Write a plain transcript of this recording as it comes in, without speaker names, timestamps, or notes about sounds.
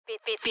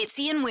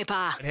Fitzy and Whipper.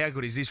 How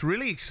good is this?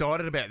 Really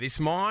excited about this.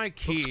 My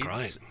kids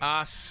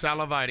are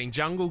salivating.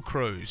 Jungle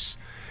Cruise.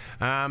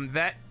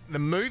 The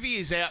movie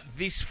is out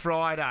this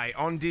Friday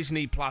on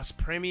Disney Plus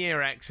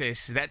Premier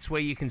Access. That's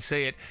where you can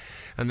see it.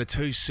 And the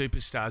two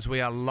superstars,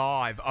 we are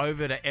live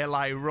over to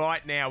LA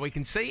right now. We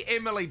can see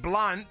Emily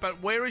Blunt,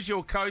 but where is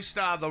your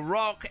co-star, The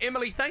Rock?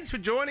 Emily, thanks for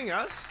joining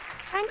us.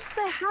 Thanks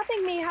for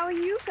having me. How are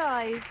you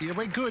guys? Yeah,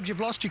 we're good.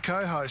 You've lost your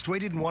co-host. We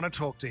didn't want to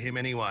talk to him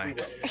anyway.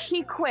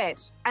 He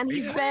quit, and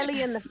he's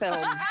barely in the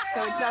film,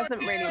 so it doesn't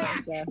really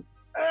matter.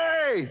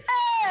 Hey!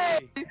 I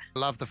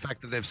love the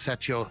fact that they've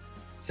set your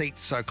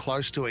seats so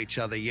close to each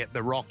other, yet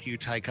The Rock, you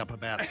take up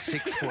about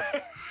 6 foot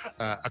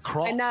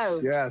across. I know.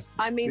 Yes.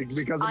 I mean,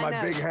 because of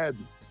my big head.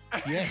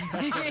 Yes,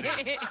 that's what it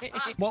is.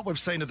 What we've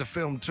seen of the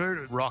film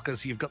too,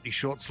 Rockers, you've got your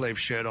short sleeve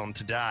shirt on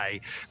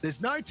today. There's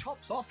no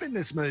tops off in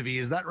this movie,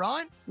 is that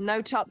right?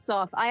 No tops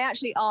off. I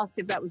actually asked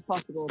if that was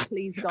possible.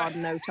 Please, God,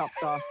 no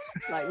tops off.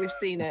 Like, we've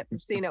seen it.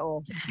 We've seen it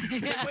all.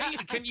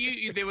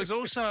 There was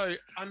also,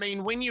 I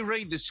mean, when you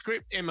read the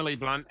script, Emily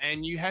Blunt,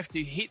 and you have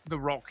to hit The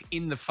Rock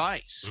in the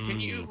face,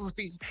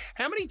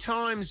 how many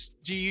times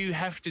do you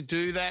have to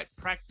do that,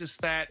 practice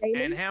that,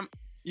 and how...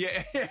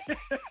 Yeah,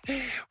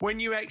 when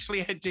you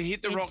actually had to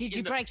hit The Rock. Did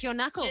you break your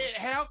knuckles?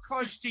 Yeah, how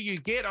close do you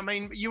get? I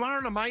mean, you are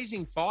an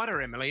amazing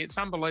fighter, Emily. It's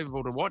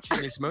unbelievable to watch in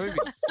this movie.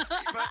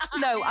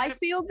 I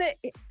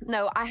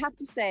have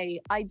to say,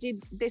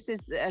 this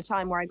is a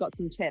time where I got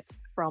some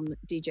tips from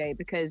DJ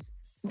because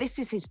this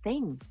is his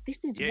thing.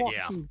 This is what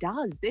he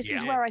does. This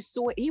is where I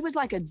saw it. He was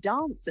like a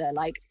dancer.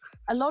 Like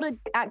a lot of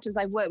actors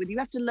I've worked with, you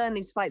have to learn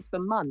these fights for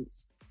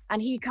months.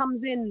 And he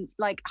comes in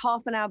like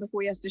half an hour before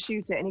he has to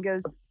shoot it. And he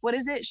goes, what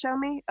is it? Show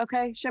me.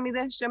 Okay. Show me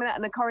this. Show me that.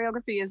 And the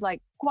choreography is like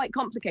quite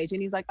complicated.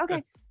 And he's like,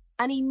 okay.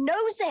 And he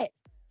knows it.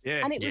 Yeah.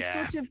 And it was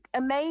sort of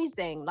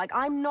amazing. Like,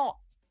 I'm not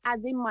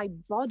as in my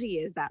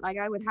body as that. Like,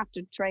 I would have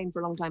to train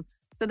for a long time.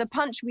 So the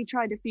punch, we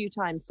tried a few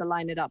times to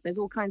line it up. There's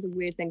all kinds of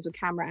weird things with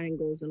camera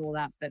angles and all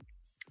that. But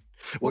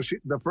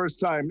the first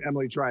time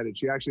Emily tried it,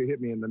 she actually hit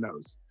me in the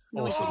nose.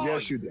 Awesome. Oh,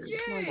 yes, you did.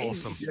 Yes.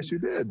 Awesome. Yes, you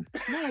did.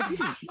 No, I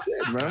didn't. You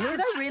did, remember? Did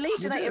I really?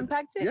 Did I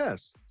impact it?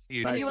 Yes.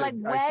 And you were like,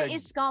 where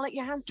is Scarlett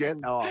Johansson?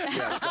 Get off.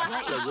 Yes.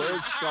 I said,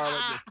 where's Scarlett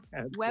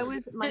Johansson? Where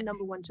was my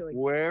number one choice?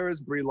 Where is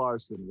Brie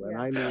Larson when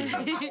I need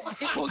her?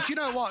 Well, do you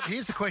know what?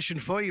 Here's a question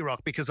for you,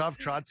 Rock, because I've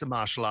tried some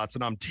martial arts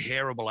and I'm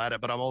terrible at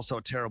it, but I'm also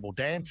a terrible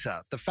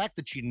dancer. The fact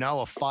that you know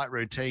a fight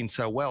routine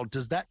so well,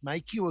 does that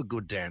make you a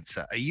good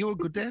dancer? Are you a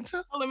good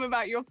dancer? Tell him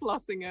about your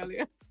flossing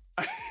earlier.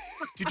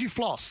 Did you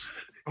floss?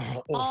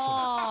 Oh,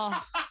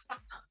 awesome.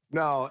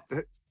 No.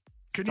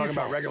 Can talking you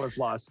about regular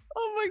floss.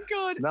 Oh my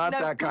God. Not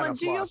that kind of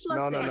floss.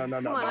 No.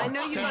 Come on, I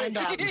know you Stand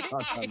know up.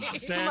 that.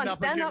 Stand up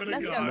stand and up. give it a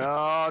Let's go. go.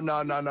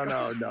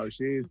 No.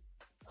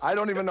 I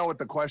don't even know what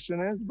the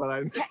question is,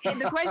 but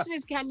The question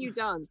is, can you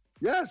dance?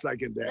 Yes, I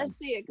can dance. Let's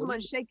see it. Come on,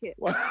 shake it.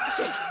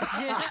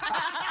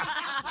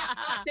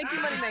 Shake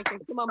your money maker.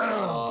 Come on.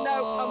 No.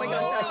 Oh my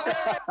God.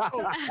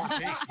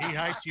 He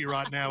hates you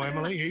right now,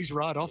 Emily. He's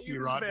right off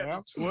you right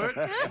now.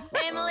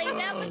 Emily,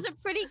 that was a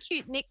pretty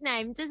cute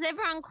nickname. Does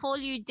everyone call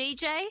you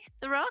DJ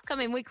The Rock? I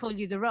mean, we call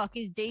you The Rock.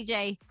 Is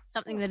DJ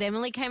something that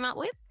Emily came up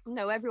with?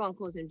 No, everyone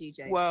calls him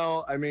DJ.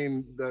 Well, I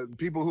mean, the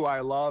people who I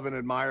love and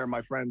admire,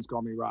 my friends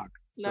call me Rock.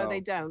 No, they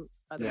don't.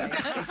 By the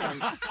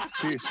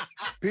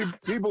way.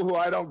 People who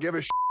I don't give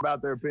a shit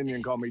about their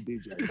opinion call me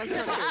DJ. That's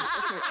not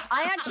true.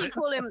 I actually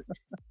call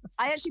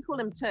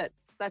him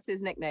Toots. That's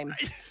his nickname.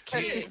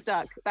 Toots is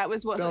stuck. That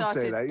was what don't started.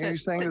 Say that. You're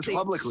saying this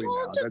publicly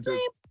now. That's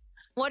it.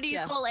 What do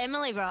you call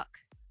Emily, Rock?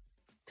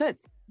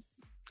 Toots.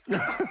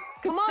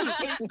 Come on,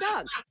 it's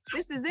stuck.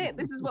 This is it.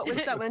 This is what we're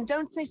stuck with. And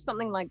don't say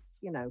something like,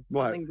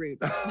 something rude.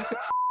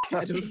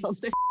 Or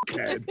something. That's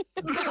good.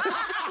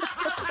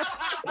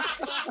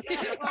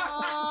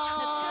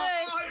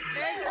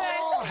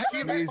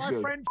 My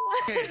friend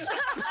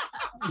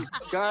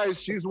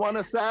Guys, she's won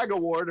a SAG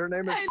award. Her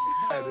name is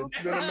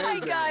It's been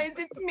amazing. Hi guys,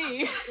 it's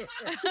me.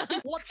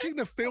 Watching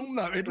the film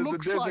though, it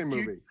looks a Disney like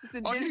movie. It's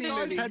a Disney you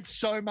guys movie. had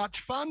so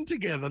much fun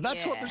together.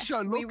 That's what the show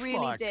looks We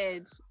really like.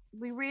 did.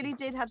 We really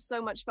did have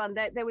so much fun.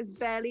 There was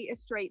barely a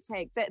straight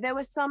take. There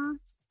were some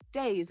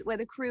days where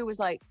the crew was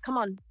like, come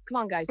on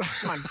guys,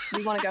 come on,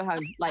 we want to go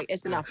home, like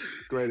it's enough.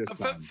 Greatest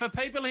time. For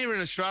people here in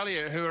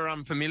Australia who are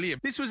unfamiliar,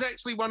 this was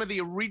actually one of the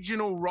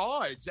original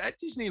rides at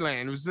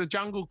Disneyland. It was the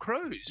Jungle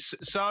Cruise.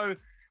 So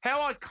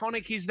how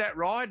iconic is that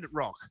ride,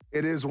 Rock?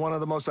 It is one of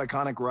the most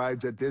iconic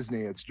rides at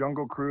Disney. It's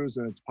Jungle Cruise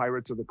and it's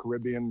Pirates of the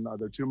Caribbean are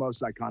the two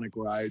most iconic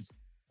rides.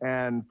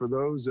 And for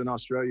those in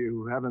Australia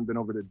who haven't been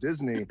over to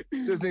Disney,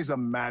 Disney's a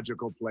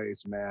magical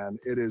place, man.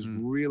 It is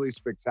really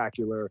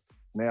spectacular.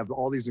 And they have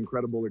all these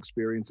incredible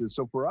experiences.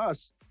 So for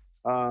us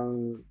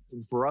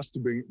to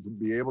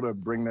be able to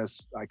bring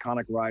this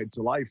iconic ride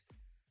to life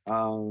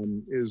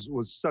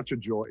was such a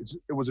joy.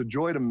 It was a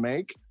joy to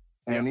make.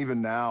 And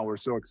even now we're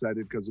so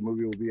excited because the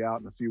movie will be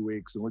out in a few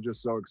weeks and we're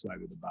just so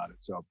excited about it.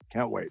 So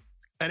can't wait.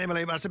 And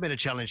Emily, it must have been a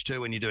challenge too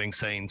when you're doing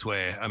scenes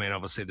where, I mean,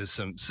 obviously there's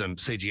some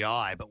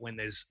CGI, but when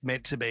there's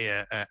meant to be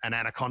an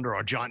anaconda or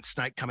a giant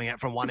snake coming out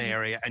from one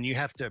area and you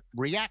have to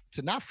react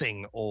to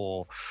nothing,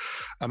 or,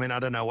 I mean, I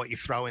don't know what you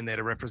throw in there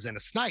to represent a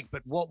snake,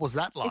 but what was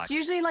that like? It's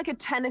usually like a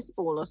tennis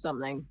ball or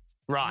something.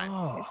 Right.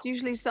 Oh. It's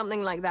usually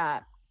something like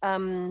that.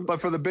 But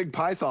for the big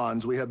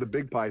pythons, we had the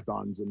big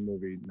pythons in the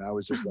movie. And I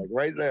was just like,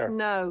 right there.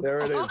 No. There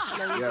it is.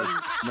 No, you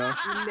Yes. didn't. No.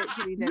 You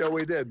literally didn't. Yeah,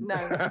 we did.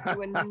 No, you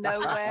were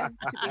nowhere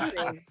to be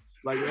seen.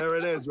 Like, there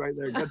it is, right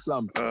there. Get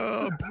some.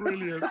 Oh,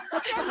 brilliant.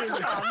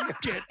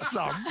 Get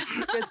some.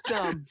 Get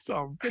some.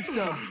 Get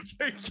some.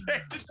 Get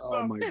some.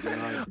 Oh, my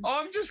God.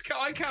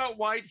 I can't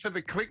wait for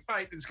the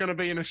clickbait that's going to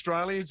be in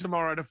Australia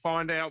tomorrow to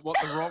find out what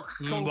The Rock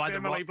calls Why The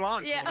Emily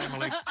Rock- Blunt.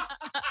 Yeah.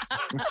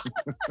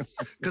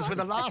 Because with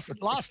a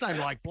last name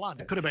like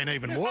Blunt, it could have been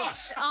even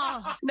worse.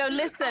 Oh, No,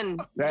 listen.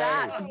 Hey.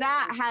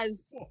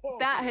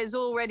 That has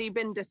already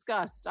been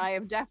discussed. I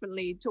have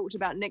definitely talked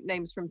about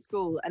nicknames from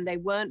school, and they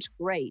weren't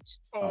great.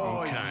 Oh,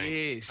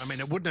 Okay. yes. I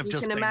mean, it wouldn't have You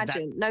just can been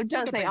imagine. No,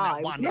 don't have say been that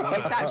I. one It's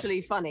word.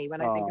 actually funny when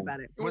I think Oh.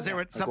 about it. Was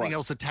there something what?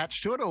 else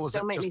attached to it, or was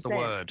Don't it make me just the say it.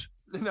 word?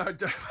 No,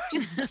 don't.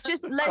 Just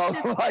let's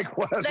just like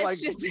what? let's Like,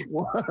 just-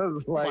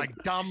 what? Like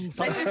dumb let's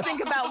something? just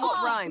think about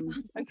what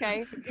rhymes,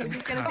 okay? We're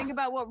just gonna think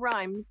about what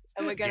rhymes,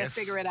 and we're gonna Yes.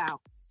 figure it out.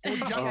 Well,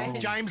 Oh,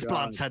 James God.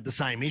 Blunt's had the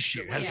same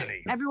issue, hasn't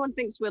he? Everyone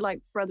thinks we're like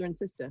brother and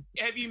sister.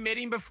 Have you met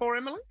him before,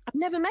 Emily? I've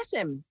never met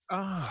him.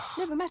 Oh.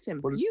 Never met him.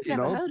 What- You've you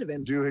never know? heard of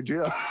him. Do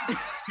you?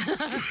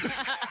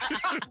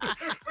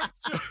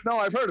 No,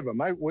 I've heard of him.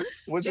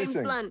 What's he James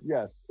sing? Blunt.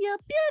 Yes. You're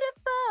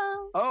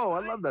beautiful. Oh,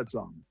 I love that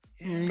song.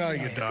 No,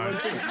 you don't.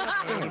 Sing it.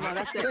 Sing it. Well,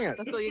 that's Sing it. it.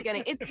 That's all you're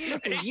getting.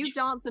 Listen, you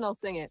dance and I'll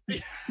sing it.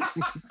 Maybe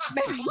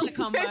The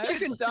combo. you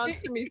can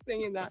dance to me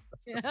singing that.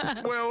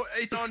 Well,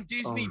 it's on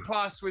Disney Oh.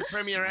 Plus with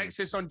Premier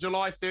Access on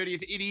July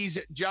 30th. It is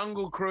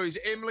Jungle Cruise.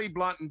 Emily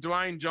Blunt and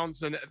Dwayne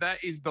Johnson.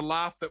 That is the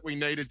laugh that we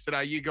needed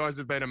today. You guys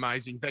have been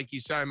amazing. Thank you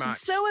so much.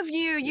 So have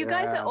you. You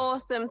guys Yeah. are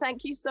awesome.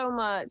 Thank you so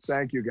much.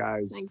 Thank you,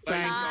 guys. Thank you.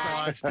 Thanks, Bye.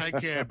 guys. Take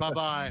care.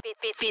 Bye-bye.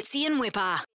 Fitzy and Whipper.